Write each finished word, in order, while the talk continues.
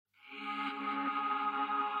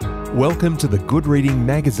Welcome to the Good Reading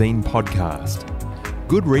Magazine podcast.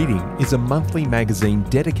 Good Reading is a monthly magazine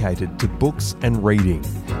dedicated to books and reading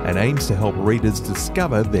and aims to help readers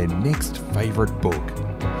discover their next favourite book.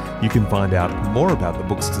 You can find out more about the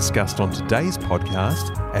books discussed on today's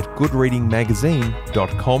podcast at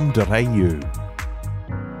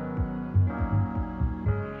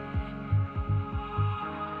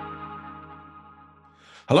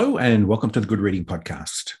goodreadingmagazine.com.au. Hello and welcome to the Good Reading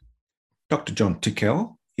Podcast. Dr. John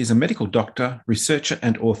Tickell is a medical doctor, researcher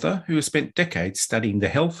and author who has spent decades studying the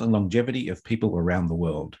health and longevity of people around the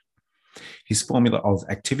world. His formula of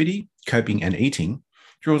activity, coping and eating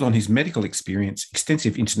draws on his medical experience,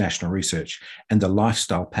 extensive international research and the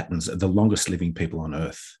lifestyle patterns of the longest living people on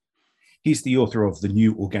Earth. He's the author of The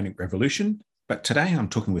New Organic Revolution, but today I'm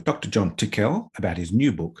talking with Dr. John Tickell about his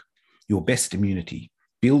new book, Your Best Immunity,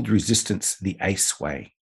 Build Resistance the ACE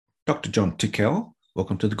Way. Dr. John Tickell,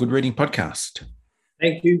 welcome to the Good Reading Podcast.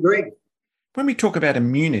 Thank you, Greg. When we talk about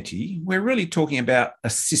immunity, we're really talking about a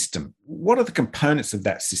system. What are the components of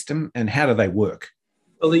that system and how do they work?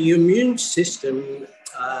 Well, the immune system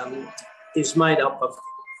is made up of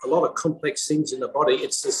a lot of complex things in the body.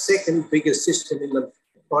 It's the second biggest system in the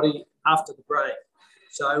body after the brain.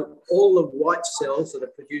 So all the white cells that are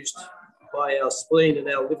produced by our spleen and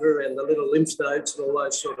our liver and the little lymph nodes and all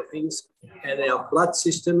those sort of things, and our blood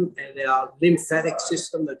system and our lymphatic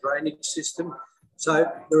system, the drainage system. So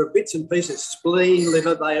there are bits and pieces, spleen,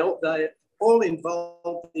 liver, they're all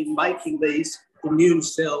involved in making these immune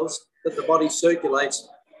cells that the body circulates.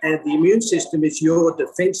 And the immune system is your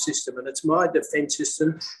defense system, and it's my defense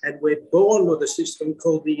system. And we're born with a system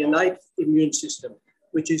called the innate immune system,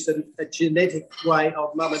 which is a genetic way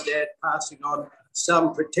of mum and dad passing on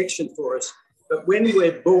some protection for us. But when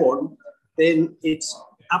we're born, then it's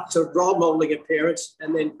up to role modelling of parents,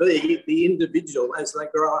 and then B, the individual as they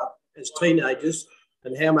grow up as teenagers,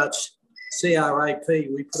 and how much CRAP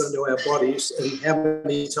we put into our bodies and how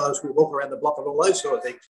many times we walk around the block and all those sort of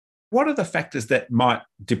things. What are the factors that might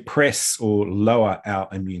depress or lower our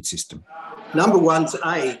immune system? Number one's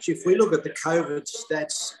age. If we look at the COVID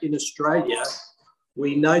stats in Australia,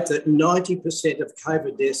 we note that 90% of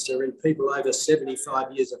COVID deaths are in people over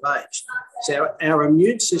 75 years of age. So our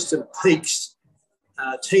immune system peaks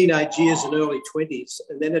teenage years and early 20s,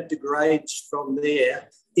 and then it degrades from there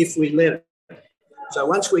if we let it. So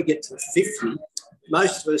once we get to 50,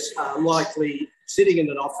 most of us are likely sitting in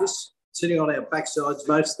an office, sitting on our backsides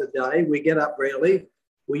most of the day. We get up rarely.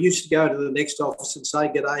 We used to go to the next office and say,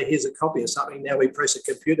 "G'day, here's a copy of something." Now we press a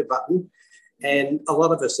computer button. And a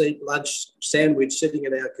lot of us eat lunch sandwich sitting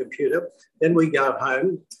at our computer. Then we go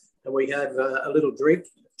home and we have a little drink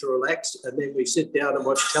to relax. And then we sit down and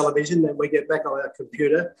watch television. Then we get back on our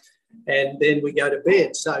computer and then we go to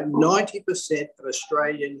bed. So 90% of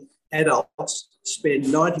Australian adults spend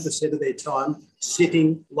 90% of their time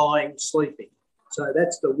sitting, lying, sleeping. So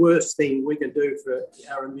that's the worst thing we can do for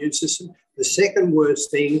our immune system. The second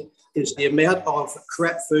worst thing is the amount of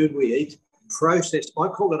crap food we eat. Processed, I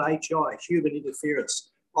call it HI, human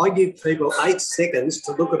interference. I give people 8 seconds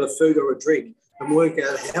to look at a food or a drink and work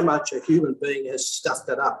out how much a human being has stuffed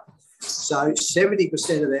it up. So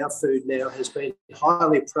 70% of our food now has been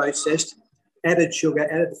highly processed, added sugar,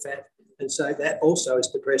 added fat, and so that also is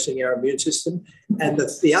depressing our immune system. And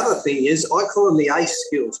the other thing is, I call them the ACE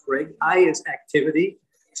skills, Greg. A is activity,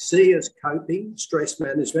 C is coping, stress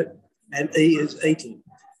management, and E is eating.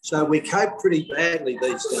 So we cope pretty badly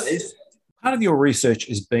these days. Part of your research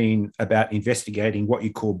has been about investigating what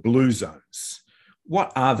you call blue zones.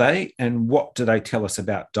 What are they and what do they tell us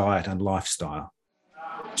about diet and lifestyle?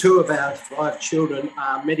 2 of our 5 children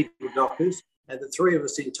are medical doctors, and the 3 of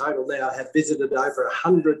us in total now have visited over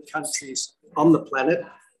 100 countries on the planet,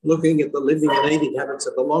 looking at the living and eating habits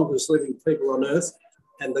of the longest living people on Earth.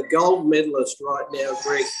 And the gold medalist right now,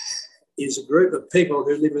 Greg, is a group of people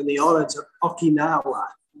who live in the islands of Okinawa,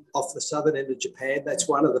 off the southern end of Japan. That's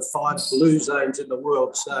one of the 5 blue zones in the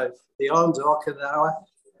world. So the islands of Okinawa,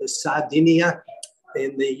 the Sardinia,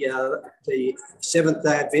 and the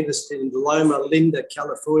Seventh-day Adventists in Loma Linda,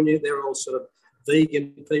 California. They're all sort of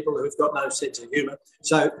vegan people who've got no sense of humour.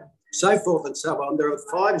 So forth and so on. There are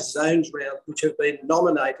 5 zones around which have been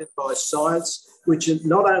nominated by science, which are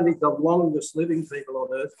not only the longest living people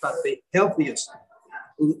on Earth, but the healthiest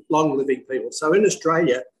long living people. So in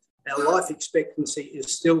Australia, our life expectancy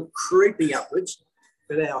is still creeping upwards,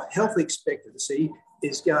 but our health expectancy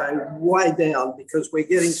is going way down because we're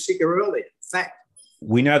getting sicker earlier. In fact,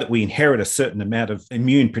 we know that we inherit a certain amount of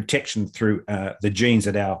immune protection through the genes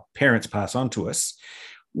that our parents pass on to us.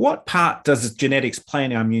 What part does genetics play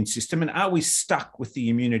in our immune system, and are we stuck with the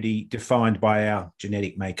immunity defined by our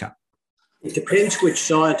genetic makeup? It depends which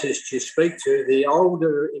scientist you speak to. The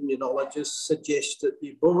older immunologists suggest that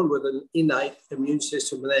you're born with an innate immune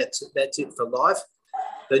system and that's it for life.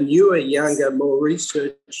 The newer, younger, more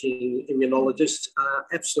researching immunologists are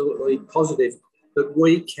absolutely positive that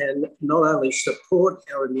we can not only support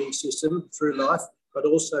our immune system through life, but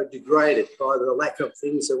also degrade it by the lack of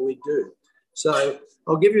things that we do. So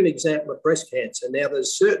I'll give you an example of breast cancer. Now,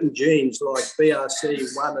 there's certain genes like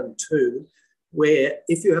BRCA1 and 2, where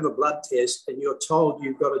if you have a blood test and you're told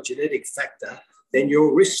you've got a genetic factor, then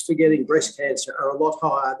your risks for getting breast cancer are a lot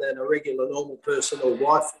higher than a regular normal person or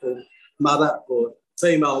wife or mother or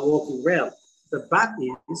female walking around. The but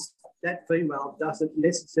is that female doesn't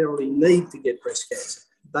necessarily need to get breast cancer.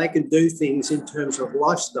 They can do things in terms of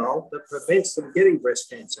lifestyle that prevents them getting breast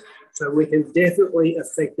cancer. So we can definitely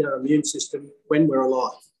affect our immune system when we're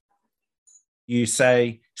alive. You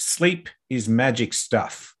say sleep is magic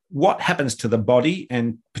stuff. What happens to the body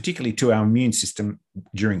and particularly to our immune system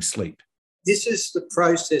during sleep? This is the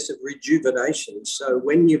process of rejuvenation. So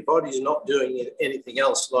when your body's not doing anything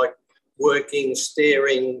else like working,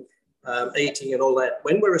 staring, eating and all that,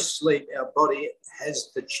 when we're asleep, our body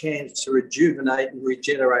has the chance to rejuvenate and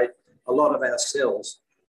regenerate a lot of our cells.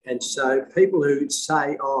 And so people who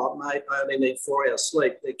say, oh, mate, I only need 4 hours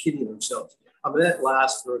sleep, they're kidding themselves. I mean, that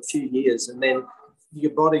lasts for a few years and then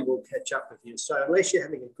your body will catch up with you. So unless you're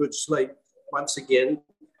having a good sleep, once again,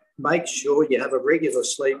 make sure you have a regular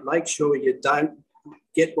sleep. Make sure you don't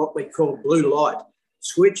get what we call blue light.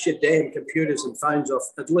 Switch your damn computers and phones off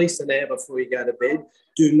at least an hour before you go to bed.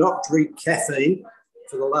 Do not drink caffeine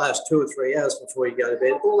for the last 2 or 3 hours before you go to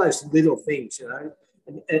bed. All those little things, you know.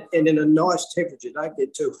 And in a nice temperature. Don't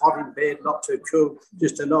get too hot in bed, not too cool,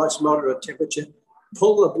 just a nice moderate temperature.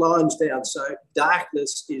 Pull the blinds down. So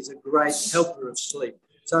darkness is a great helper of sleep.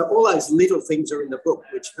 So all those little things are in the book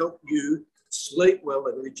which help you sleep well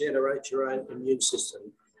and regenerate your own immune system.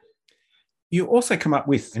 You also come up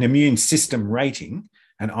with an immune system rating,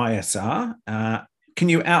 an ISR. Can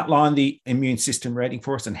you outline the immune system rating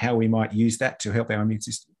for us and how we might use that to help our immune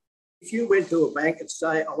system? If you went to a bank and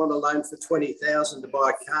say, I want a loan for $20,000 to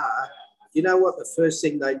buy a car, you know what the first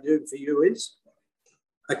thing they do for you is?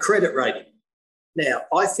 A credit rating. Now,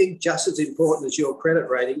 I think just as important as your credit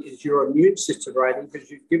rating is your immune system rating,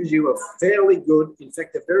 because it gives you a fairly good, in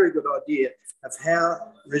fact, a very good idea of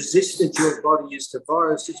how resistant your body is to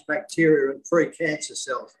viruses, bacteria, and pre-cancer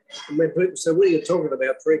cells. And when people say, what are you talking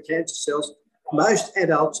about, pre-cancer cells? Most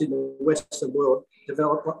adults in the Western world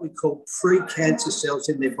develop what we call pre-cancer cells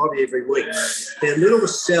in their body every week. They're little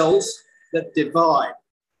cells that divide.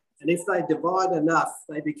 And if they divide enough,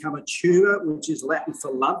 they become a tumour, which is Latin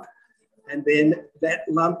for lump. And then that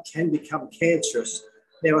lump can become cancerous.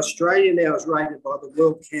 Now, Australia now is rated by the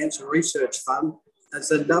World Cancer Research Fund as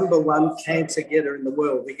the #1 cancer getter in the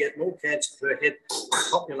world. We get more cancer per head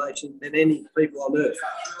of population than any people on earth.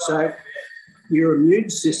 So your immune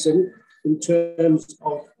system, in terms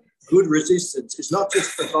of good resistance, is not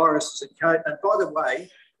just for viruses and COVID. And by the way,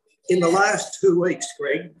 in the last 2 weeks,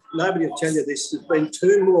 Greg, nobody will tell you this, there's been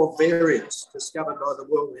 2 more variants discovered by the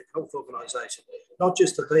World Health Organization. Not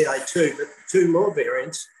just the BA2, but 2 more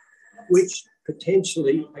variants, which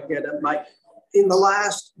potentially are going to make, in the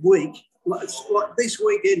last week, like this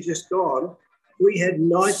weekend just gone, we had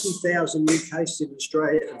 90,000 new cases in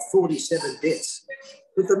Australia and 47 deaths.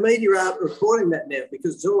 But the media aren't reporting that now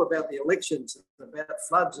because it's all about the elections, about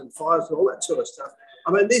floods and fires and all that sort of stuff.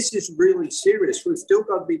 I mean, this is really serious. We've still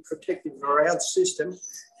got to be protecting our own system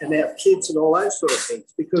and our kids and all those sort of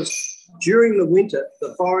things, because during the winter,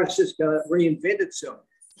 the virus is going to reinvent itself.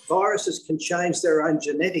 Viruses can change their own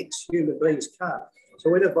genetics. Human beings can't. So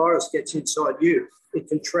when a virus gets inside you, it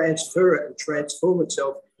can transfer it and transform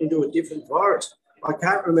itself into a different virus. I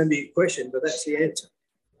can't remember your question, but that's the answer.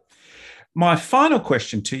 My final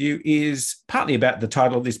question to you is partly about the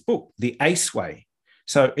title of this book, The ACE Way.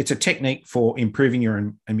 So it's a technique for improving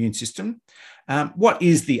your immune system. What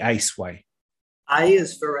is the ACE Way? A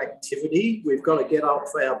is for activity. We've got to get off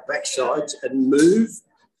our backsides and move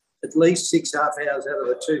at least 6.5 hours out of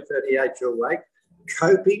the 238 you're awake.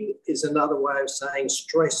 Coping is another way of saying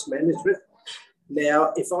stress management.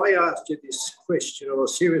 Now, if I asked you this question or a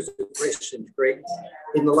series of questions, Greg,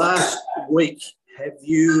 in the last week, have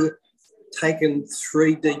you taken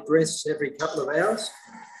 3 deep breaths every couple of hours?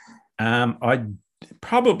 I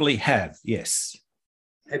probably have, yes.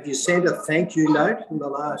 Have you sent a thank you note in the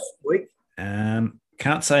last week?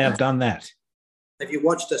 Can't say I've done that. Have you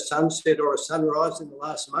watched a sunset or a sunrise in the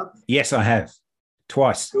last month? Yes, I have.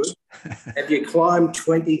 Twice. Good. Have you climbed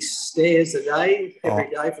 20 stairs a day every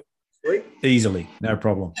day for this week? Easily, no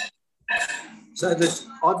problem. So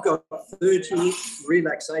I've got 30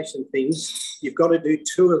 relaxation things. You've got to do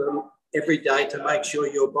 2 of them every day to make sure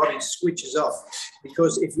your body switches off.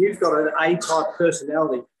 Because if you've got an A-type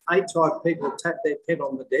personality, A-type people tap their pen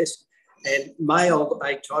on the desk, and male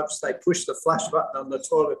A-types, they push the flush button on the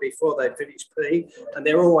toilet before they finish peeing, and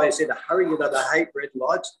they're always in a hurry, they hate red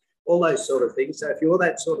lights, all those sort of things. So if you're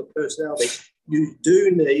that sort of personality, you do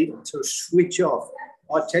need to switch off.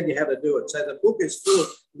 I tell you how to do it. So the book is full of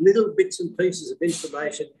little bits and pieces of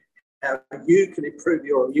information, how you can improve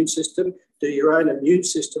your immune system, do your own immune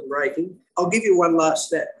system rating. I'll give you one last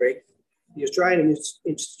stat, Greg. The Australian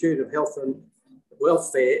Institute of Health and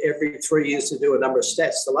Welfare every 3 years to do a number of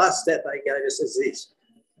stats. The last stat they gave us is this.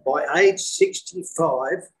 By age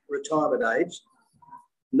 65, retirement age,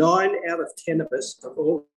 9 out of 10 of us have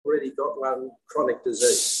already got one chronic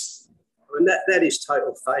disease. I mean, that is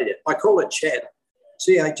total failure. I call it CHAD,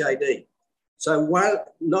 C-H-A-D. So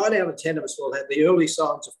 9 out of 10 of us will have the early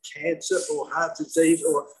signs of cancer or heart disease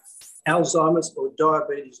or Alzheimer's or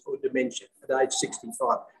diabetes or dementia at age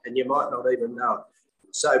 65, and you might not even know it.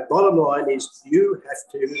 So bottom line is you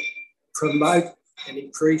have to promote and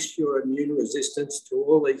increase your immune resistance to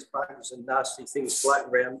all these bugs and nasty things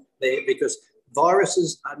floating around there, because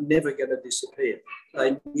viruses are never going to disappear.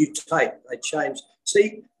 They mutate, they change.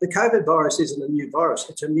 See, the COVID virus isn't a new virus.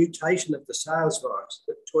 It's a mutation of the SARS virus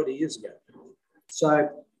 20 years ago. So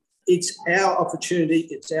it's our opportunity,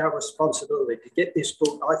 it's our responsibility to get this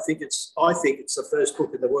book. I think it's the first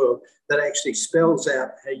book in the world that actually spells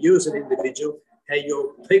out how you as an individual, how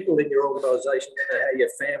your people in your organisation, and how your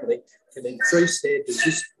family can increase their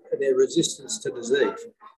resistance to disease.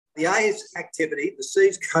 The A is activity, the C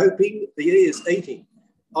is coping, the E is eating.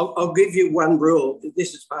 I'll give you one rule.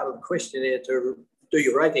 This is part of the questionnaire to do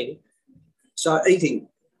your rating. So eating,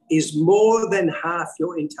 is more than half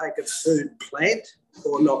your intake of food plant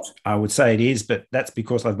or not? I would say it is, but that's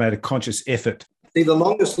because I've made a conscious effort. See, the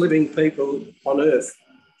longest living people on Earth,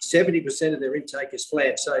 70% of their intake is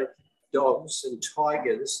plant. So dogs and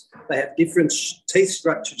tigers, they have different teeth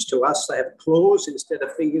structures to us. They have claws instead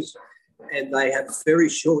of fingers, and they have very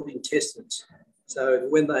short intestines. So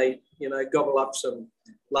when they, gobble up some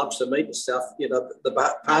lumps of meat and stuff,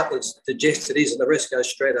 the part that's digested is, and the rest goes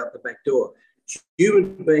straight out the back door.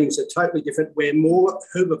 Human beings are totally different. We're more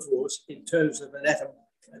herbivores in terms of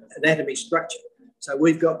anatomy structure. So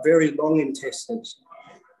we've got very long intestines.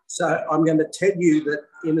 So I'm going to tell you that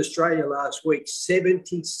in Australia last week,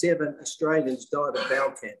 77 Australians died of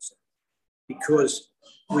bowel cancer because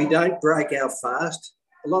we don't break our fast.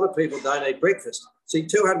 A lot of people don't eat breakfast. See,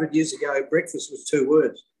 200 years ago, breakfast was 2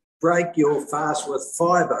 words. Break your fast with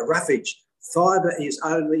fibre, roughage. Fibre is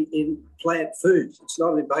only in plant foods. It's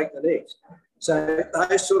not in bacon and eggs. So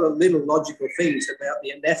those sort of little logical things about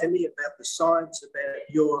the anatomy, about the science, about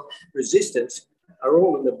your resistance are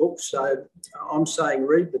all in the book. So I'm saying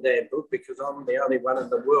read the damn book, because I'm the only one in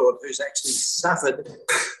the world who's actually suffered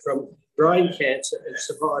from brain cancer and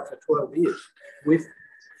survived for 12 years with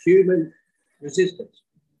human resistance.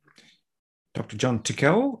 Dr. John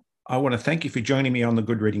Tickell, I want to thank you for joining me on the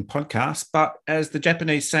Good Reading podcast. But as the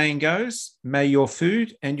Japanese saying goes, may your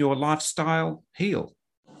food and your lifestyle heal.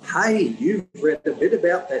 Hey, you've read a bit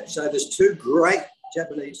about that. So there's 2 great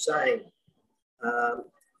Japanese sayings.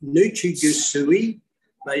 Nuchi Gusui,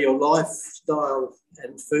 may your lifestyle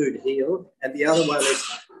and food heal. And the other one is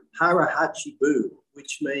Harahachi Bu,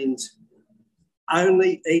 which means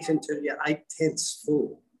only eat until you're 8/10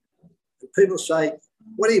 full. And people say,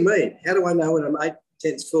 what do you mean? How do I know when I'm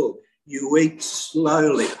 8/10 full? You eat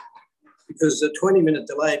slowly, because there's a 20-minute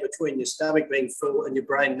delay between your stomach being full and your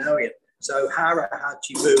brain knowing it. So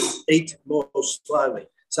Harahachi Bu, eat more slowly.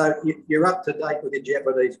 So you're up to date with your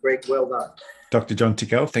Japanese, Greg. Well done. Dr. John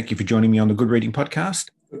Tickell, thank you for joining me on the Good Reading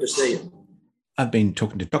podcast. Good to see you. I've been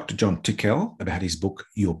talking to Dr. John Tickell about his book,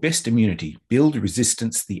 Your Best Immunity, Build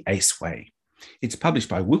Resistance the ACE Way. It's published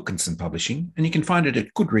by Wilkinson Publishing, and you can find it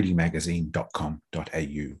at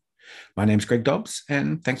goodreadingmagazine.com.au. My name's Greg Dobbs,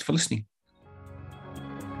 and thanks for listening.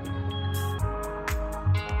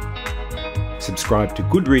 Subscribe to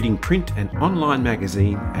Good Reading print and online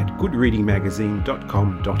magazine at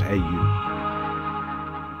goodreadingmagazine.com.au.